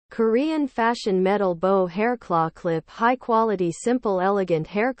Korean fashion metal bow hair claw clip. High quality simple elegant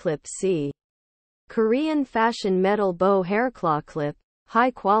hair clip. C. Korean fashion metal bow hair claw clip.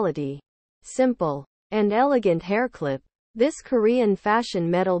 High quality, simple, and elegant hair clip. This Korean fashion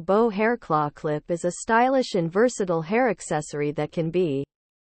metal bow hair claw clip is a stylish and versatile hair accessory that can be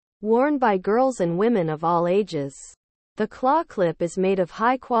worn by girls and women of all ages. The claw clip is made of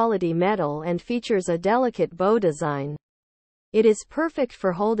high-quality metal and features a delicate bow design. It is perfect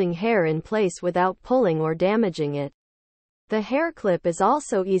for holding hair in place without pulling or damaging it. The hair clip is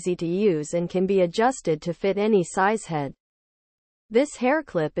also easy to use and can be adjusted to fit any size head. This hair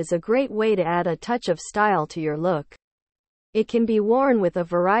clip is a great way to add a touch of style to your look. It can be worn with a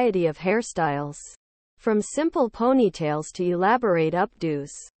variety of hairstyles, from simple ponytails to elaborate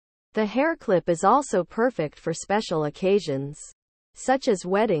updos. The hair clip is also perfect for special occasions, such as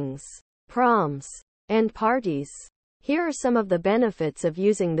weddings, proms, and parties. Here are some of the benefits of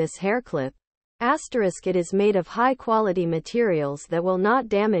using this hair clip. Asterisk, it is made of high-quality materials that will not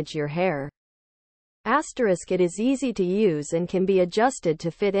damage your hair. Asterisk, it is easy to use and can be adjusted to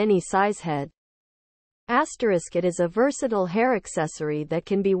fit any size head. Asterisk, it is a versatile hair accessory that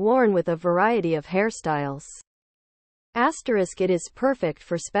can be worn with a variety of hairstyles. Asterisk, it is perfect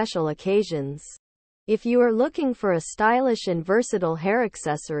for special occasions. If you are looking for a stylish and versatile hair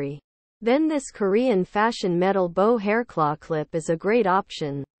accessory, then this Korean fashion metal bow hair claw clip is a great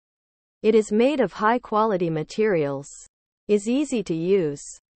option. It is made of high-quality materials, is easy to use,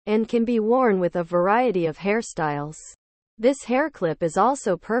 and can be worn with a variety of hairstyles. This hair clip is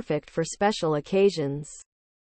also perfect for special occasions.